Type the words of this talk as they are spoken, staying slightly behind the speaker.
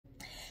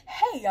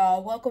Hey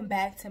y'all, welcome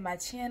back to my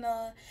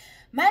channel.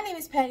 My name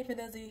is Patty, for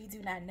those of you who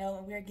do not know,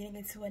 and we're getting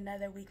into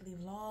another weekly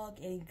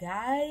vlog. And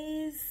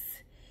guys,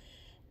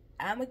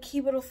 I'm gonna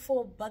keep it a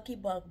full buck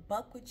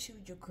with you.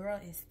 Your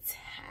girl is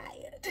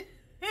tired.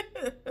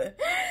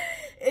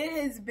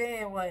 It has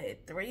been,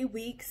 what, 3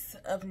 weeks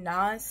of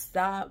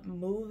non-stop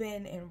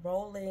moving and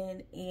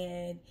rolling,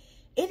 and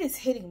it is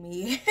hitting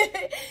me.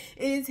 It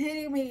is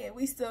hitting me, and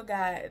we still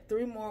got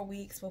 3 more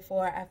weeks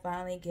before I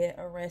finally get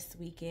a rest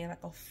weekend,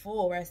 like a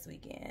full rest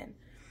weekend.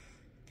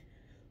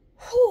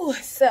 Whew,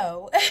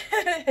 so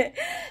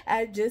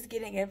I'm just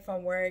getting in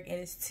from work, and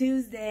it's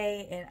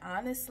Tuesday, and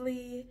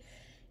honestly,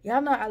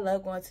 y'all know I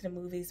love going to the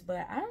movies,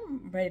 but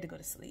I'm ready to go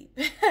to sleep.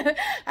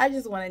 I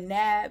just want to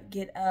nap,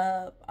 get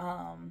up,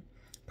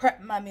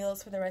 prep my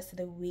meals for the rest of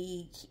the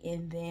week,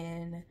 and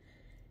then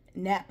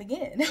nap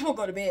again. We'll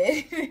go to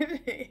bed.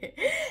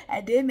 I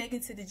did make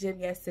it to the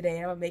gym yesterday.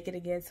 I'm gonna make it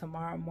again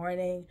tomorrow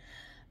morning,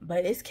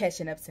 but it's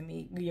catching up to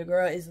me. Your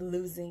girl is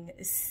losing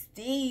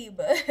steam.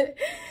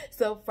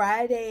 So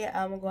Friday,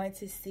 I'm going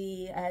to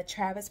see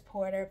Travis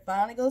Porter.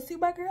 Finally go see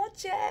my girl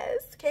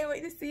Jess. Can't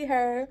wait to see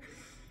her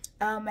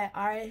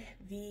at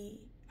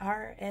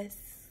RS.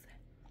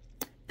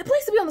 The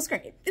place to be on the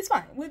screen. It's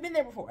fine. We've been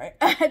there before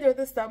during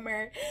the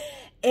summer.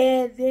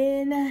 And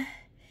then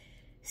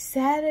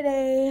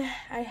Saturday,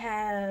 I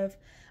have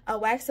a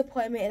wax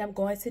appointment, and I'm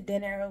going to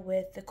dinner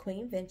with the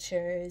Queen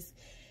Ventures.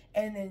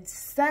 And then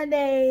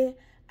Sunday,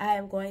 I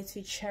am going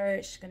to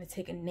church, going to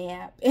take a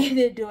nap, and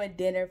then do a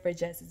dinner for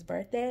Jess's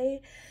birthday.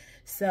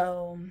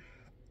 So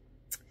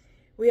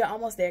we are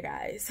almost there,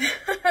 guys.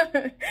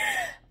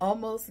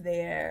 Almost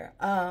there.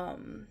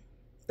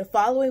 The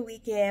following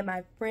weekend,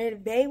 my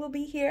friend Vay will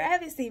be here. I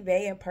haven't seen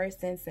Vay in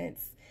person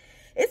since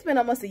it's been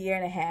almost 1.5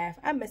 years.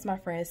 I miss my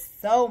friend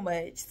so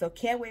much, so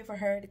can't wait for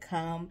her to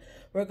come.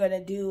 We're going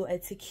to do a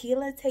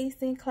tequila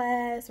tasting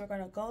class. We're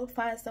going to go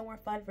find somewhere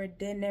fun for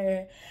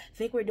dinner. I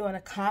think we're doing a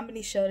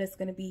comedy show that's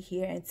going to be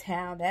here in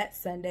town that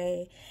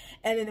Sunday.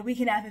 And then the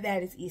weekend after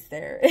that is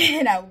Easter,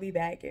 and I will be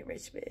back in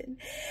Richmond.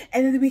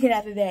 And then the weekend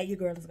after that, your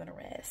girl is going to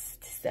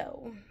rest.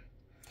 So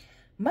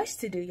much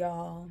to do,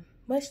 y'all.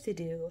 Much to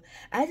do.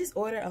 I just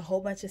ordered a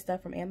whole bunch of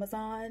stuff from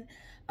Amazon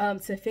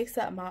to fix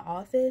up my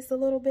office a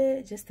little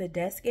bit, just the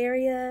desk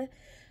area.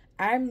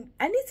 I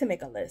need to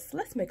make a list.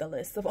 Let's make a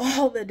list of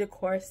all the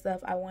decor stuff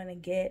I want to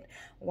get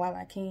while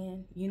I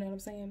can. You know what I'm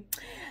saying?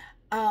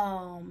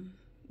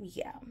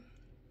 Yeah.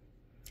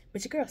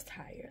 But your girl's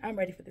tired. I'm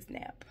ready for this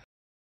nap.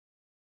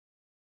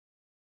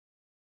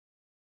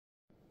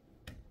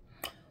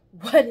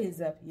 What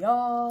is up,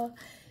 y'all?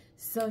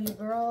 So your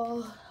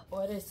girl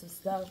ordered some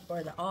stuff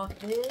for the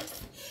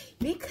office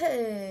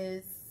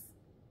because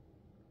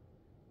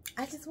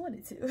I just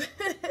wanted to.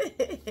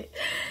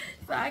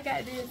 So I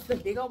got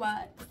this big old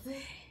box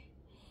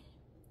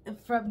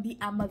from the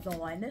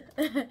Amazon.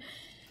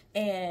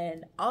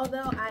 And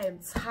although I am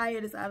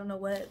tired as I don't know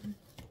what,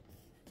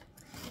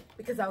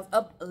 because I was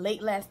up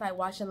late last night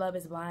watching Love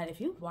is Blind. If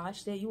you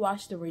watched it, you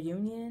watched the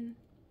reunion.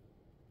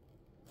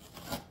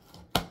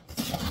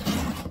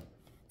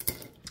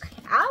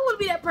 I don't want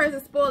to be that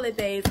person spoiling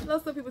things. I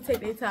know some people take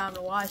their time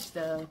to watch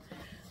stuff,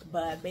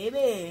 but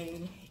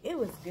baby, it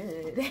was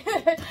good.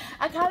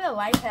 I kind of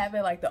like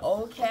having like the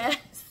old cast,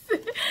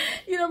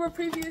 you know, from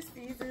previous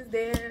seasons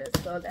there,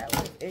 so that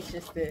was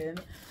interesting.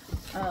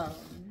 Yeah,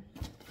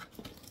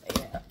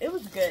 it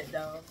was good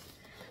though,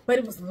 but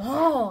it was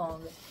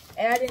long,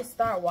 and I didn't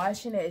start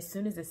watching it as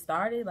soon as it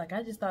started. Like,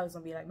 I just thought it was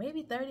gonna be like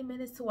maybe 30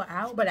 minutes to an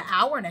hour, but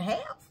 1.5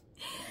 hours.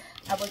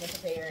 I wasn't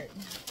prepared.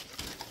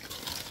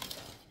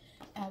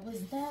 I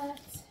was not.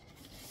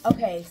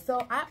 Okay,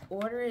 so I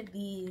ordered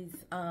these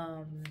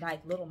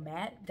like little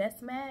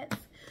desk mats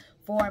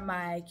for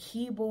my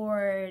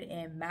keyboard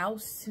and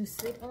mouse to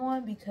sit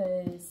on,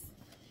 because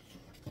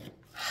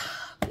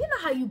you know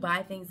how you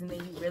buy things and then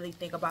you really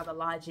think about the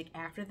logic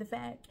after the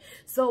fact.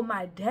 So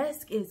my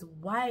desk is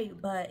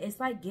white, but it's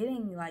like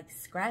getting like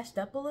scratched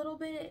up a little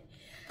bit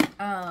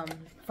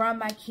from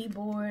my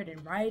keyboard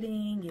and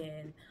writing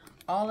and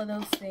all of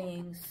those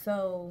things.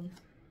 So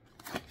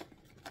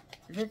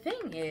the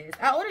thing is,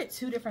 I ordered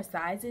 2 different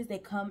sizes. They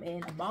come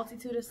in a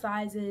multitude of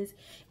sizes,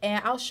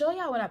 and I'll show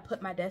y'all when I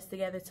put my desk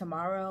together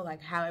tomorrow, like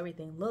how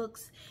everything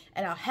looks,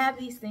 and I'll have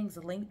these things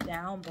linked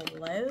down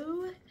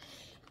below.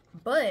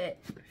 But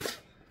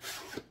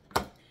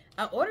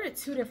I ordered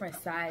 2 different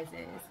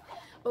sizes,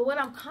 but what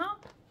I'm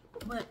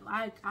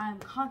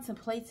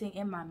contemplating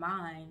in my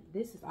mind,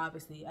 this is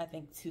obviously, I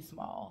think, too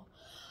small,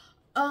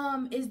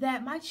 is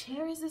that my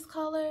chair is this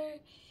color,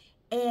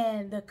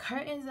 and the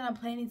curtains that I'm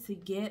planning to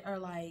get are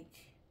like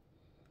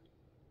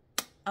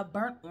a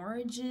burnt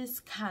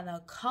oranges kind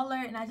of color,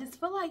 and I just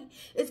feel like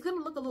it's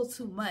gonna look a little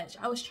too much.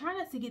 I was trying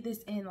not to get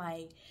this in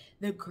like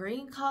the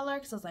green color,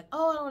 because I was like,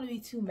 oh, I don't want to be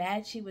too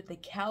matchy with the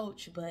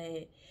couch,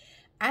 but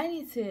I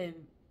need to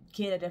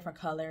get a different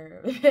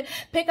color.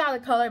 Pick out a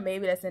color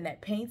maybe that's in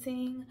that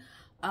painting,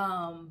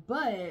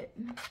 but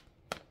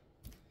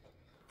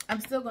I'm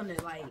still gonna,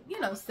 like,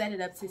 you know, set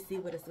it up to see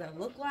what it's gonna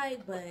look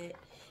like. But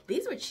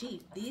these were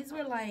cheap. These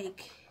were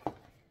like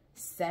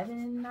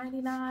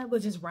 $7.99,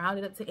 which is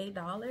rounded up to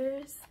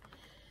 $8.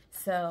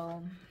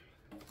 So,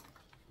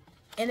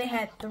 and they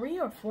had 3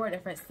 or 4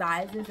 different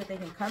sizes that they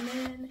can come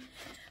in.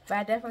 But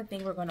I definitely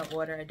think we're going to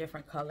order a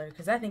different color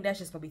because I think that's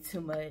just going to be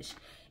too much.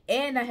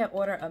 And I have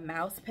ordered a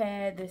mouse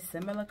pad, this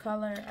similar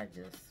color.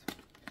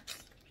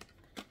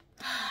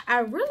 I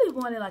really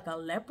wanted like a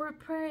leopard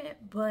print,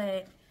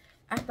 but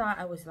I thought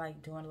I was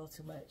like doing a little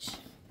too much.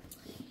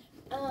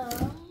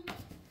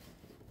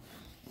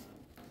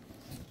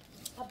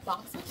 A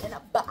box within a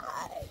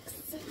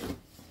box.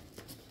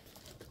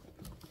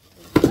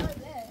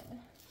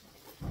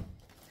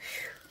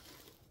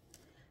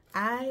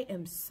 I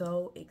am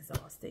so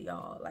exhausted,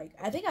 y'all. Like,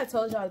 I think I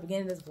told y'all at the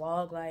beginning of this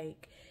vlog,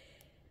 like,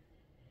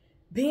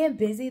 being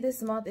busy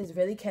this month is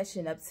really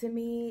catching up to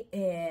me.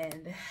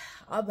 And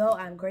although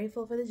I'm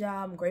grateful for the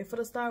job, I'm grateful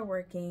to start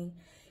working,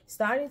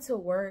 starting to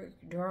work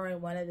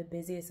during one of the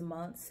busiest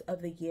months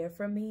of the year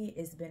for me,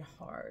 it's been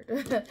hard.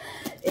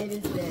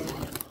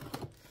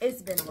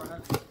 It's been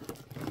rough.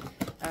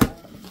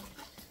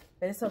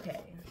 But it's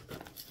okay.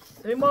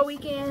 3 more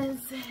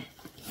weekends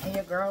and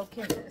your girl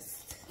can rest.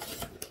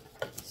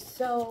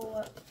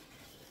 So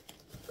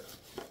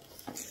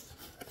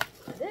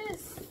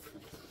this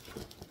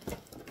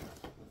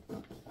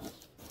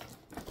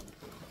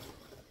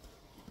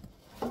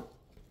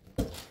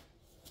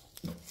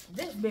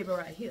baby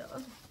right here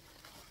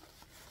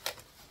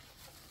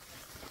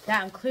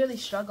that I'm clearly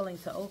struggling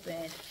to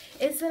open.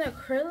 It's an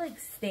acrylic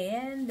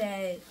stand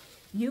that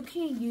you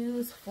can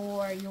use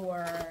for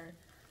your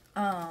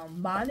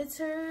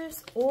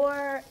monitors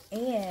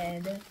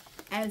and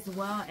as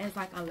well as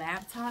like a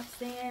laptop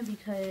stand,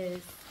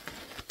 because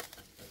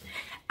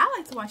I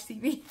like to watch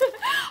TV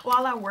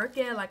while I work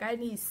it. Like, I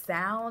need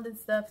sound and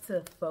stuff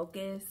to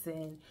focus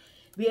and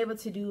be able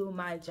to do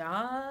my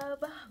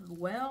job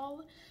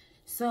well.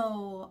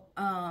 So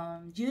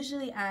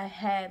usually I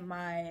had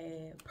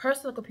my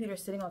personal computer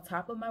sitting on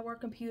top of my work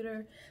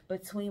computer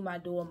between my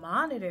dual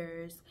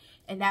monitors,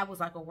 and that was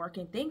like a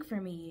working thing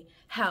for me.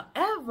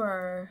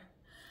 However,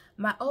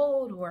 my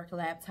old work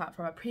laptop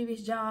from a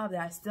previous job that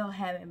I still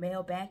haven't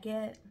mailed back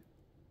yet,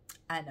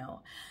 I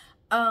know,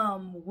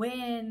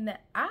 when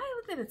I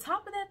looked at the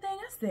top of that thing,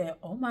 I said,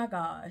 oh my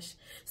gosh.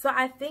 So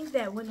I think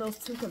that when those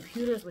 2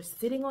 computers were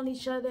sitting on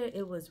each other,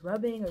 it was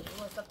rubbing or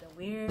doing something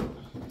weird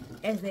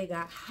as they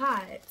got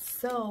hot.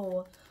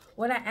 So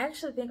what I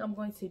actually think I'm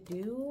going to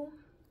do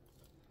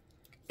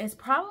is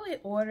probably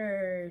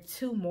order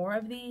 2 more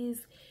of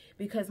these,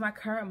 because my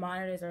current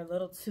monitors are a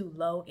little too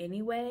low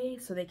anyway,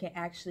 so they can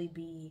actually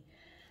be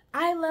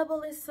eye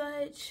level as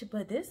such.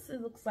 But this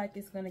looks like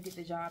it's going to get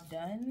the job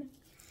done.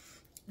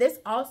 This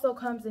also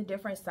comes in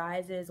different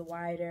sizes,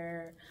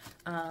 wider,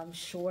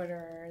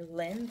 shorter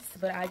lengths,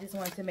 but I just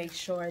wanted to make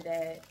sure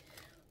that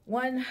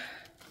one,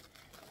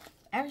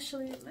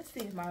 actually, let's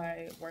see if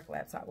my work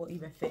laptop will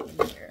even fit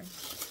in here,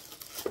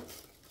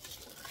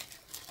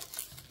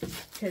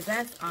 because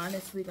that's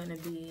honestly going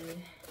to be,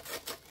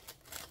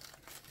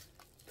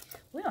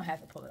 we don't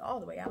have to pull it all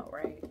the way out,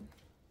 right?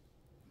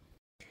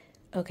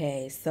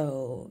 Okay,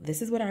 so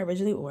this is what I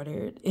originally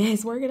ordered.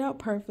 It's working out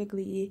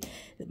perfectly.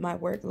 My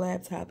work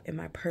laptop and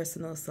my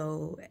personal.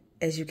 So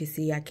as you can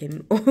see, I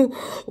can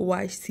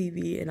watch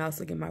TV and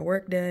also get my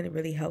work done. It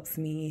really helps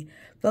me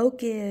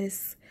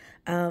focus.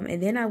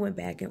 And then I went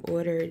back and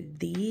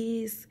ordered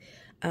these.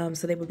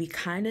 So they would be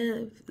kind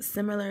of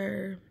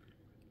similar.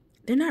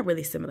 They're not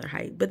really similar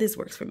height, but this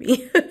works for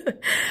me.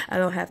 I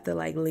don't have to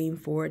like lean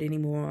forward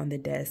anymore on the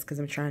desk because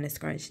I'm trying to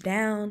scrunch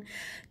down.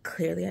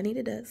 Clearly I need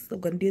a desk, so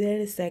I'm going to do that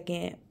in a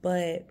second.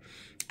 But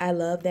I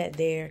love that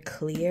they're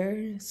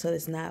clear, so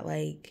it's not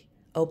like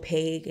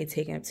opaque and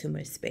taking up too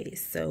much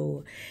space.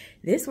 So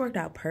this worked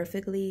out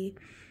perfectly.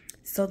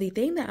 So the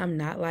thing that I'm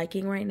not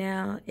liking right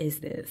now is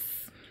this.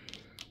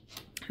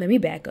 Let me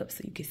back up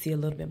so you can see a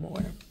little bit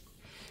more.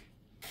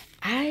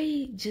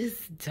 I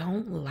just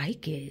don't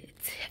like it.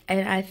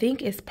 And I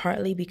think it's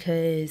partly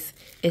because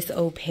it's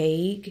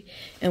opaque.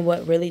 And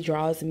what really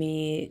draws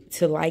me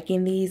to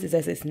liking these is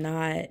that it's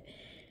not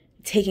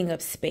taking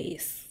up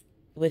space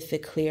with the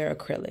clear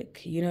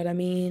acrylic. You know what I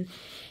mean?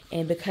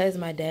 And because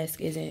my desk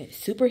isn't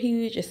super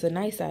huge, it's a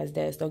nice size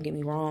desk, don't get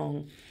me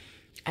wrong.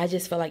 I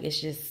just feel like it's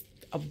just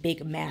a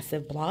big,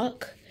 massive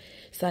block.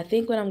 So I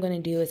think what I'm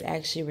going to do is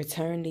actually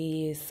return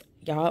these.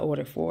 Y'all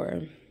ordered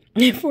 4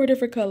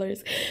 different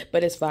colors,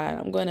 but it's fine.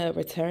 I'm going to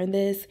return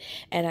this,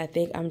 and I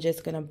think I'm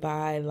just going to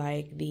buy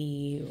like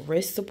the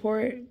wrist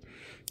support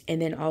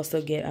and then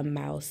also get a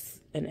mouse,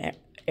 an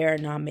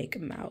ergonomic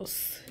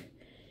mouse,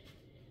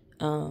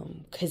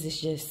 because it's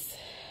just,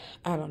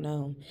 I don't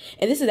know.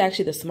 And this is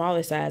actually the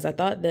smaller size. I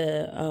thought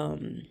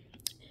the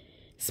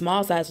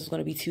small size was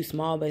going to be too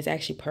small, but it's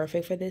actually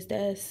perfect for this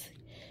desk.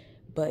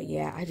 But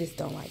yeah, I just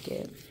don't like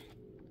it.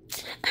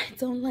 I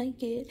don't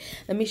like it.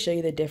 Let me show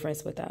you the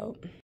difference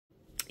without.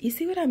 You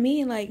see what I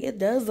mean? Like, it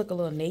does look a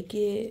little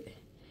naked.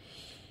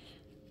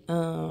 I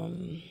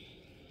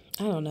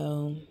don't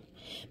know.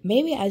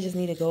 Maybe I just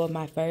need to go with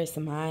my first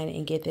mind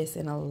and get this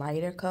in a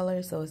lighter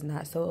color so it's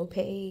not so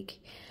opaque.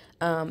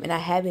 And I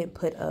haven't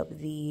put up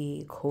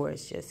the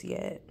chorus just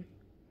yet,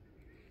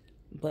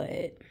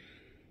 but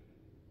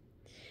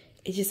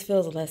it just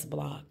feels less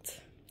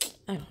blocked.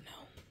 I don't know.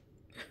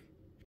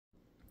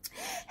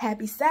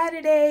 Happy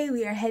Saturday.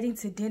 We are heading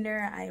to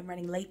dinner. I am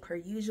running late per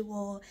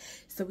usual,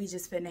 so we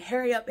just finna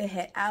hurry up and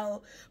head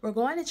out. We're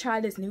going to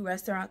try this new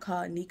restaurant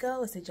called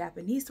Nikko. It's a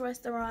Japanese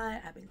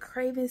restaurant. I've been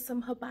craving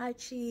some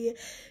hibachi,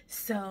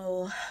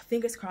 so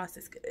fingers crossed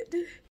it's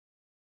good.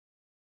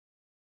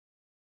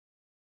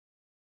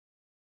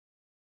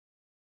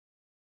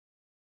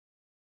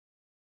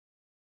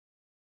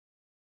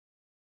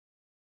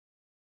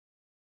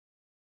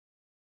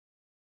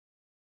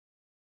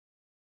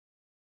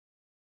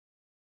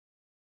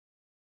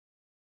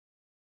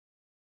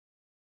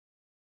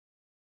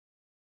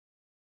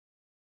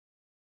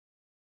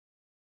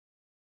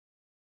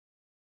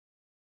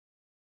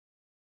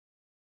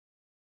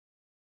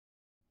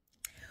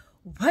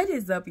 What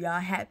is up, y'all?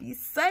 Happy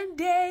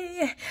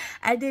Sunday.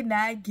 I did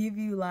not give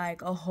you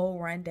like a whole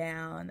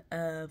rundown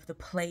of the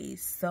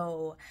place,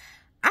 so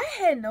I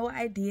had no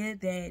idea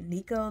that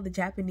Nikko, the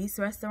Japanese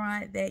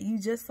restaurant that you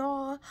just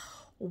saw,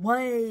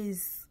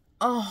 was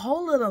a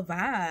whole little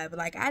vibe.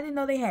 Like, I didn't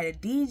know they had a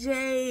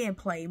DJ and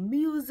play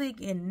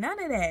music and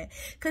none of that.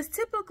 Because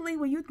typically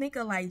when you think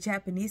of like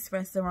Japanese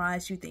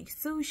restaurants, you think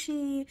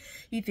sushi,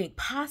 you think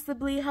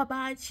possibly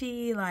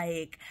hibachi.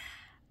 Like,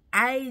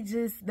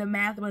 the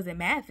math wasn't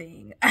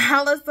mathing.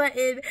 All of a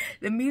sudden,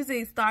 the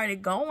music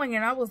started going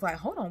and I was like,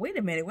 hold on, wait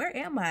a minute, where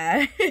am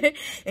I?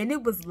 And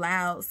it was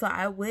loud. So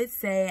I would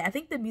say, I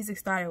think the music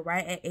started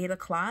right at 8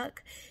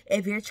 o'clock.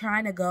 If you're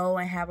trying to go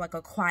and have like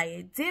a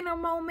quiet dinner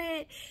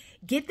moment,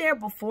 get there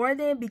before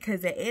then,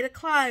 because at 8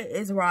 o'clock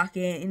it's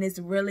rocking and it's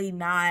really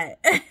not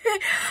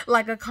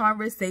like a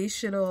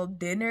conversational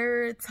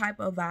dinner type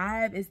of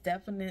vibe. It's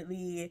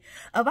definitely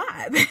a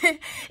vibe.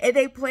 And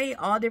they play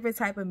all different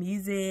type of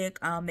music.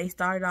 They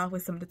started off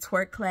with some of the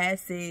twerk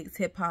classics,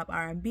 hip-hop,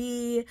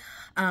 R&B.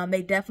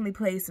 They definitely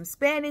played some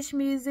Spanish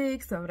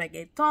music, some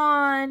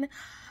reggaeton,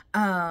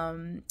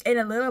 and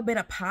a little bit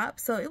of pop.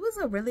 So it was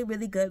a really,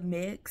 really good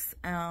mix.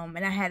 And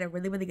I had a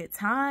really, really good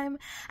time.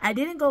 I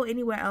didn't go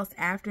anywhere else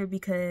after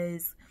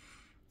because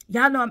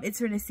y'all know I'm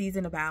entering a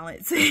season of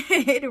balance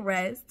and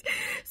rest.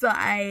 So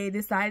I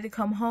decided to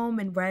come home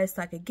and rest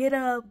so I could get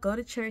up, go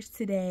to church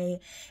today,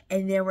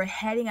 and then we're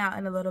heading out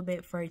in a little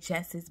bit for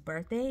Jess's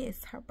birthday.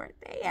 It's her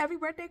birthday. Happy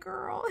birthday,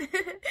 girl.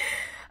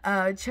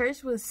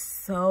 Church was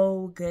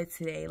so good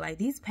today. Like,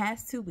 these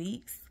past 2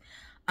 weeks,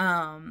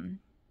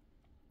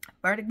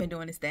 Burdick been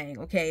doing his thing,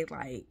 okay?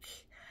 Like,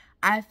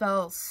 I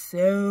felt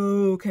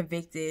so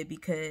convicted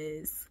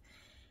because,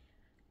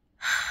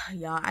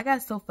 y'all, I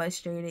got so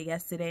frustrated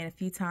yesterday and a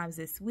few times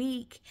this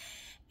week.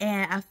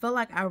 And I feel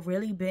like I've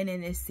really been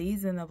in this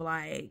season of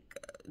like,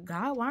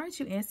 God, why aren't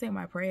you answering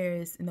my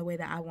prayers in the way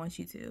that I want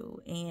you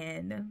to?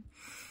 And,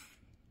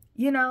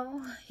 you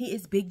know, he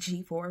is Big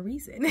G for a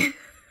reason.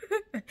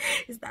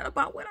 It's not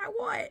about what I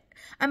want.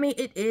 I mean,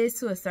 it is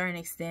to a certain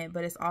extent,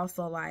 but it's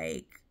also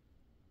like,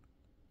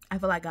 I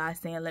feel like God's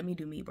saying, let me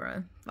do me,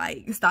 bruh.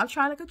 Like, stop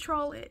trying to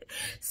control it.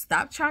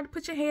 Stop trying to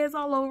put your hands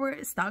all over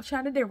it. Stop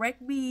trying to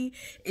direct me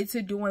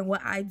into doing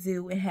what I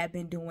do and have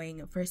been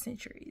doing for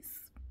centuries.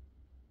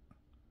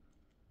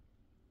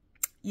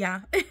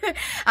 Yeah.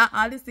 I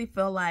honestly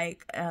feel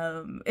like like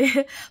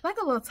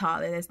a little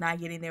toddler that's not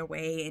getting their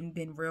way and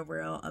been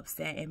real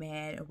upset and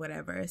mad or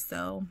whatever.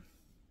 So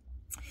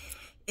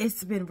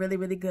it's been really,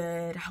 really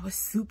good. I was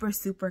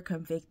super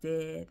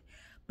convicted.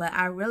 But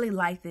I really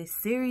like this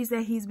series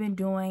that he's been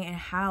doing and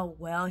how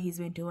well he's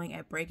been doing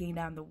at breaking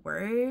down the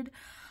word.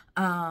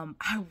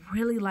 I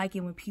really like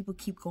it when people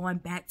keep going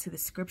back to the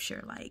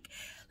scripture. Like,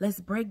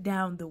 let's break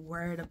down the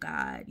word of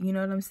God. You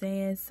know what I'm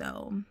saying?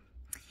 So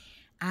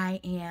I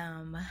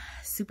am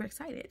super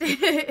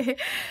excited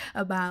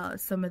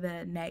about some of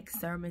the next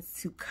sermons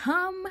to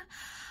come.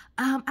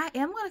 I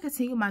am going to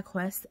continue my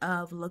quest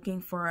of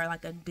looking for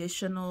like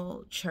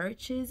additional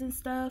churches and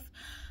stuff.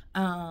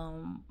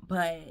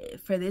 But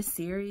for this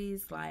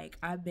series, like,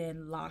 I've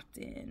been locked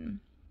in.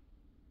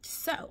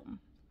 So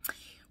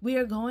we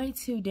are going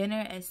to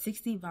dinner at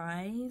 60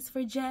 Vines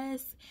for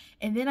Jess,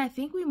 and then I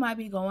think we might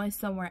be going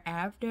somewhere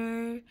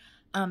after,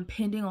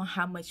 pending on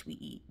how much we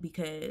eat,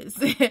 because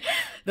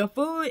the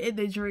food and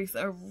the drinks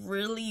are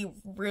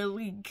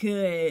really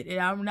good, and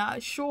I'm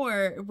not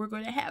sure if we're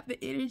going to have the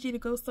energy to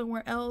go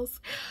somewhere else.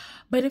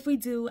 But if we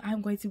do,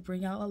 I'm going to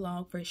bring y'all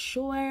along for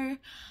sure.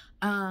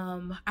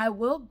 I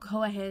will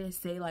go ahead and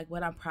say like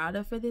what I'm proud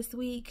of for this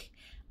week.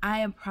 I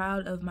am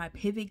proud of my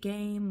pivot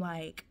game.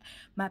 Like,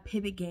 my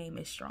pivot game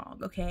is strong,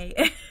 okay?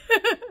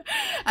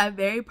 I'm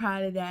very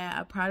proud of that.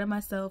 I'm proud of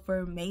myself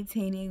for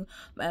maintaining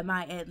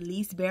my at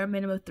least bare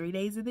minimum of 3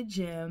 days at the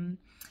gym.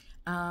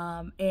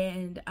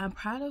 And I'm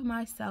proud of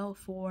myself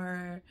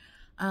for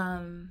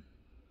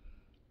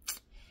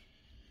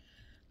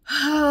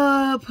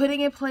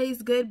putting in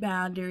place good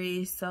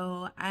boundaries.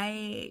 So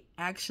I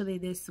actually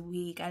this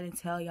week, I didn't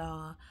tell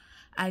y'all,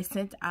 I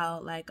sent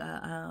out like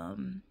a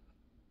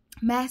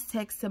mass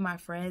text to my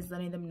friends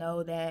letting them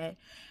know that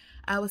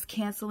I was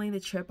canceling the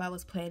trip I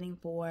was planning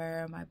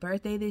for my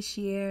birthday this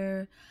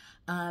year,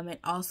 and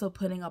also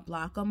putting a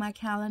block on my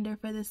calendar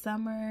for the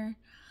summer,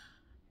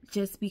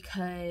 just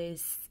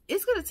because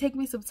it's going to take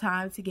me some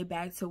time to get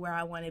back to where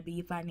I want to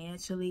be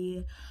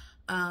financially.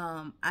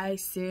 I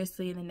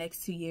seriously, in the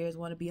next 2 years,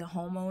 want to be a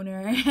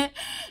homeowner.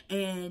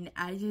 And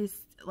I just,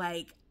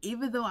 like,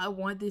 even though I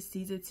want this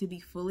season to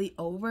be fully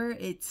over,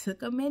 it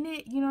took a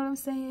minute, you know what I'm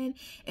saying?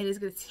 And it's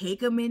going to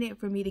take a minute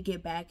for me to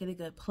get back in a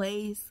good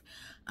place.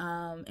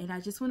 And I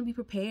just want to be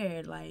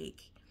prepared.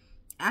 Like,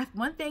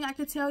 one thing I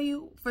could tell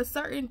you for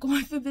certain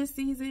going through this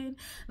season,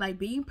 like,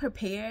 being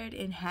prepared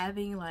and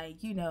having,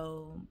 like, you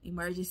know,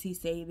 emergency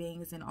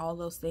savings and all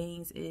those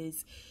things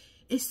is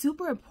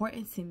super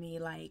important to me.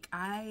 Like,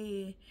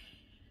 I,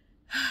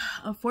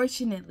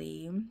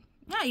 unfortunately,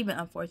 not even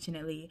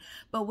unfortunately,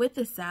 but with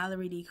the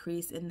salary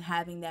decrease and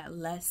having that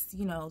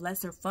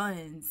lesser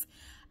funds,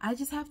 I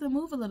just have to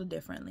move a little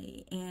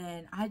differently.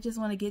 And I just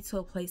want to get to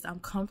a place I'm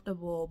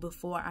comfortable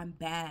before I'm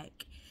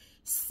back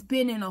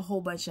spending a whole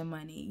bunch of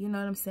money. You know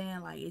what I'm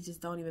saying? Like, it just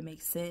don't even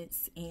make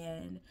sense.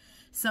 And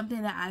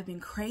something that I've been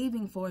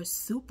craving for a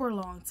super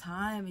long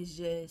time is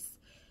just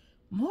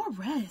more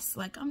rest.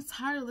 Like, I'm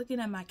tired of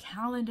looking at my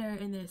calendar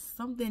and there's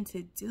something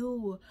to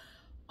do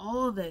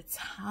all the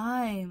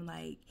time.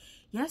 Like,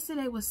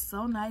 yesterday was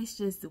so nice,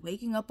 just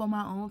waking up on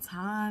my own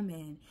time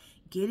and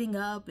getting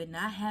up and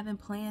not having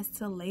plans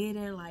till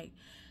later. Like,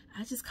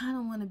 I just kind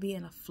of want to be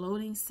in a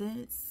floating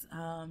sense,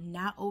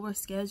 not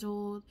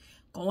overscheduled,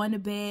 going to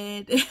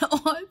bed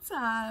on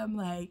time.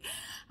 Like,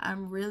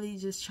 I'm really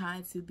just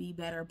trying to be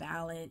better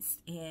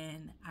balanced,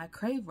 and I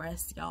crave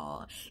rest,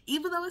 y'all.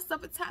 Even though it's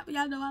summertime,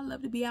 y'all know I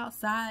love to be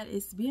outside.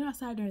 It's being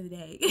outside during the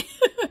day.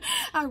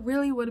 I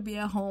really want to be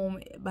at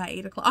home by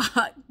 8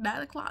 o'clock.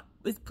 9 o'clock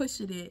is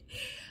pushing it.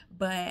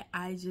 But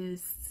I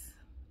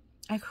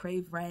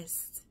crave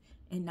rest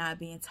and not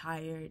being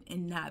tired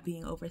and not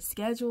being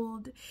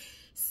overscheduled.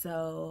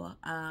 So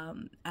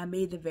I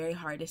made the very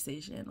hard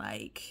decision.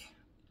 Like,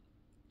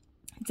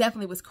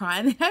 definitely was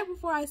crying the night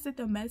before I sent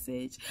the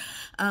message.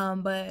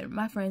 But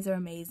my friends are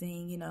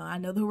amazing. You know, I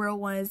know the real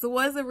ones, the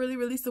ones that really,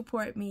 really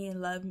support me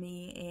and love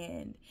me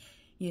and,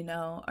 you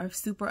know, are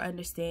super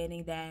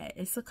understanding that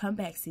it's a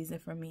comeback season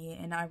for me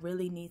and I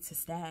really need to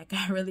stack.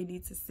 I really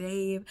need to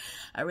save.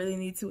 I really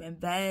need to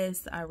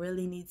invest. I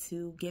really need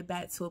to get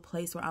back to a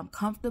place where I'm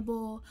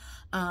comfortable,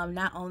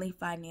 not only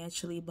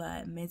financially,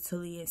 but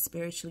mentally and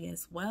spiritually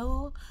as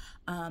well.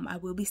 I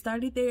will be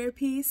starting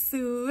therapy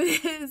soon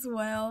as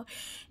well.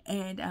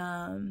 And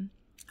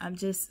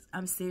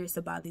I'm serious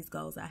about these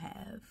goals I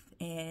have.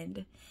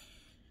 And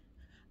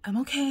I'm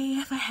okay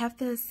if I have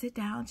to sit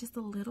down just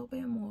a little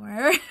bit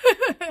more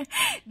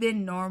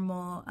than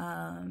normal.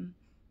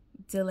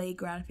 Delayed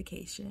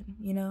gratification,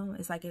 you know,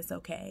 it's like, it's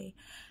okay.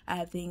 I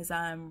have things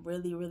I'm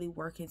really, really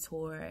working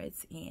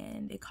towards,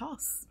 and it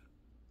costs.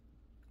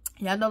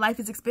 Y'all know life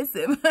is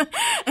expensive.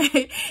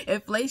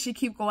 Inflation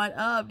keep going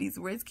up. These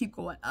rents keep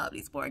going up.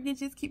 These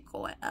mortgages keep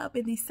going up,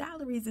 and these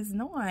salaries is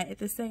not at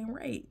the same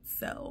rate.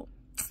 So,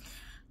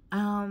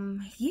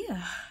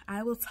 yeah,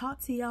 I will talk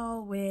to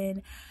y'all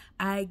when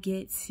I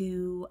get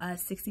to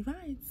 60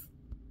 Friennnds.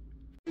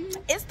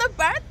 It's the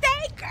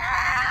birthday,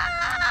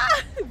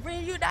 girl!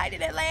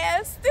 Reunited at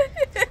last.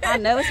 I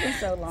know it's been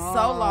so long.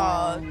 So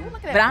long.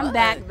 But I'm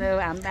back, though.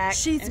 I'm back.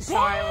 She's in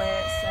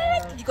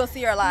Charlotte. So. You go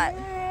see her a lot.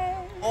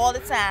 Yay. All the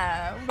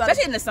time.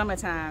 Especially in the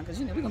summertime, because,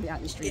 you know, we're going to be out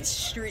in the streets. It's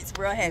streets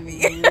real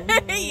heavy.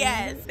 Mm-hmm.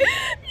 Yes.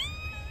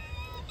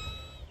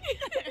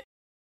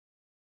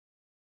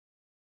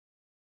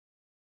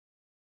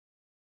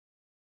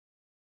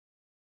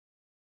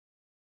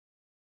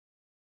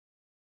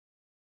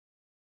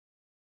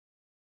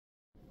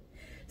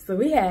 So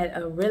we had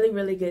a really,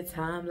 really good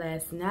time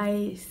last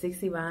night.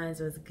 60 Friennnds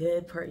was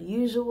good per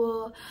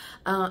usual.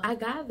 I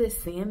got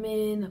this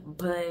salmon,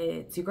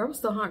 but your girl was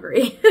still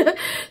hungry.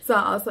 So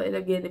I also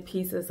ended up getting a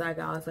pizza so I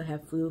could also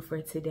have food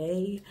for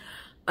today.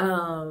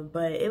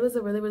 But it was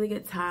a really, really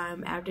good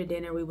time. After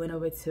dinner, we went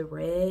over to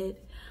Red,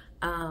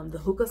 the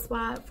hookah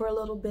spot, for a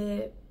little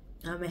bit.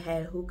 I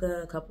had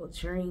hookah, a couple of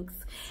drinks,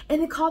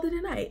 and then called it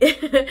a night.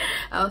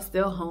 I was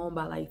still home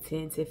by like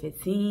 10 to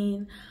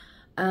 15.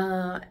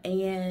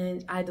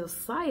 And I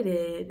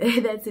decided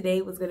that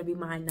today was going to be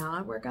my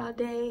non-workout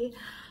day,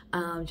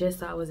 just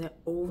so I wasn't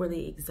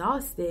overly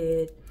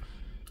exhausted,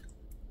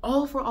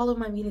 for all of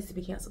my meetings to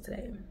be canceled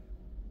today.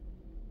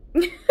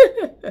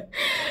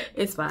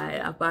 It's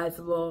fine. I find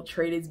some little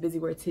tradings, busy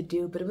work to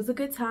do, but it was a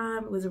good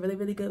time. It was a really,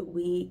 really good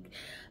week.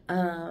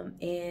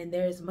 And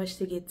there's much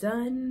to get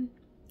done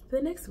for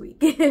the next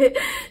week.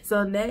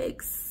 So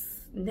next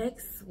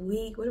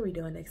week, what are we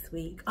doing next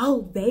week?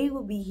 Oh, Bae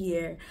will be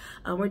here.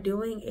 We're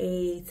doing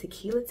a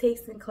tequila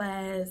tasting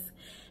class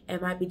and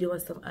might be doing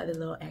some other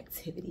little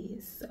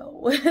activities,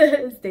 so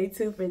stay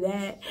tuned for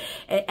that.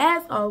 And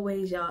as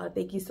always, y'all,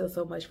 thank you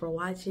so much for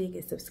watching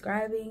and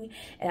subscribing,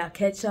 and I'll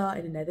catch y'all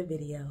in another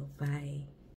video. Bye.